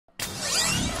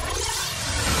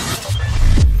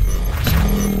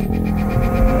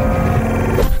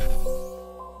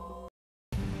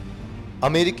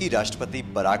अमेरिकी राष्ट्रपति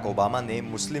Barack Obama ने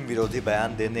मुस्लिम विरोधी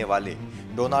बयान देने वाले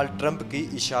डोनाल्ड ट्रंप की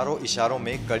इशारों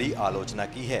में कड़ी आलोचना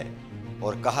की है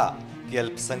और कहा कि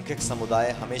अल्पसंख्यक समुदाय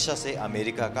हमेशा से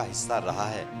अमेरिका का हिस्सा रहा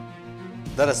है।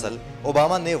 दरअसल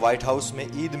ओबामा ने व्हाइट हाउस में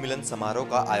ईद मिलन समारोह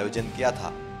का आयोजन किया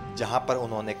था, जहां पर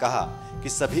उन्होंने कहा कि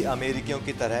सभी अमेरिकियों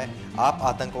की तरह आप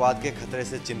आतंकवाद के खतरे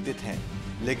से चिंतित हैं,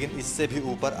 लेकिन इससे भी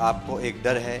ऊपर आपको एक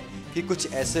डर है कि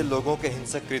कुछ ऐसे लोगों के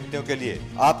हिंसक कृत्यों के लिए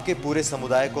आपके पूरे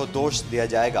समुदाय को दोष दिया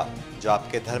जाएगा जो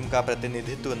आपके धर्म का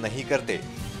प्रतिनिधित्व नहीं करते।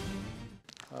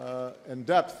 And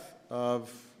depth of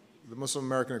the Muslim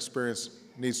American experience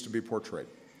needs to be portrayed.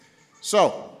 So,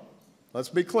 let's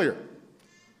be clear.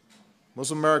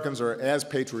 Muslim Americans are as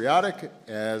patriotic,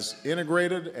 as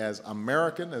integrated, as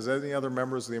American as any other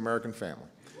members of the American family.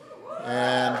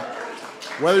 And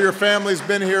whether your family's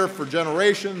been here for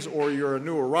generations or you're a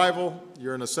new arrival,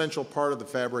 you're an essential part of the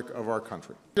fabric of our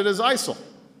country. It is ISIL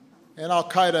and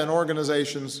Al-Qaeda and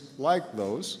organizations like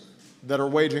those that are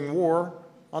waging war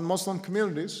on Muslim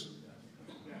communities,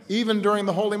 even during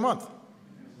the holy month.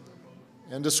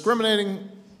 And discriminating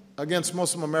against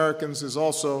Muslim Americans is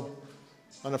also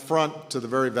an affront to the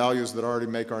very values that already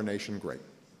make our nation great.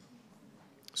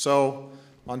 So,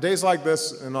 on days like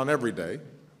this and on every day,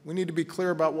 we need to be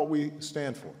clear about what we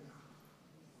stand for.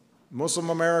 Muslim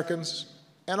Americans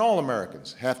and all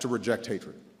Americans have to reject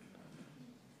hatred.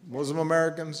 Muslim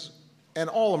Americans and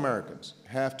all Americans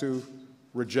have to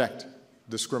reject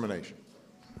discrimination.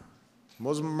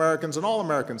 Muslim Americans and all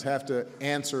Americans have to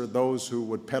answer those who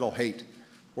would peddle hate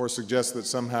or suggest that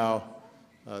somehow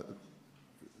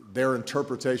their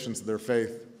interpretations of their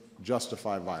faith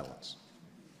justify violence.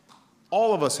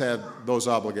 All of us have those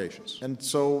obligations. And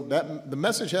so the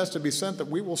message has to be sent that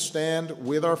we will stand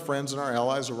with our friends and our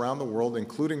allies around the world,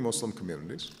 including Muslim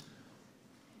communities,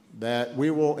 that we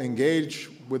will engage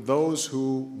with those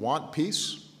who want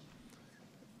peace,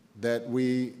 that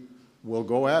we will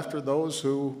go after those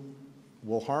who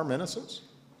will harm innocents,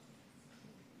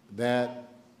 that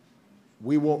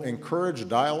we will encourage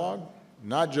dialogue,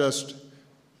 not just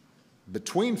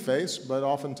between faiths, but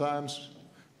oftentimes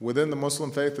within the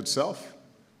Muslim faith itself,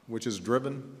 which has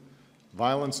driven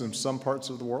violence in some parts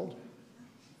of the world.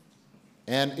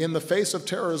 And in the face of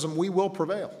terrorism, we will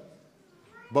prevail.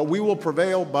 But we will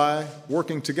prevail by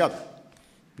working together,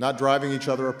 not driving each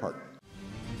other apart.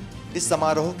 इस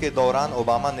समारोह के दौरान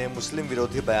Obama ने मुस्लिम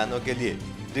विरोधी बयानों के लिए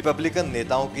Republican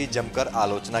नेताओं की जमकर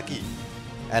आलोचना की।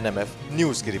 NMF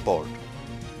न्यूज़ की रिपोर्ट।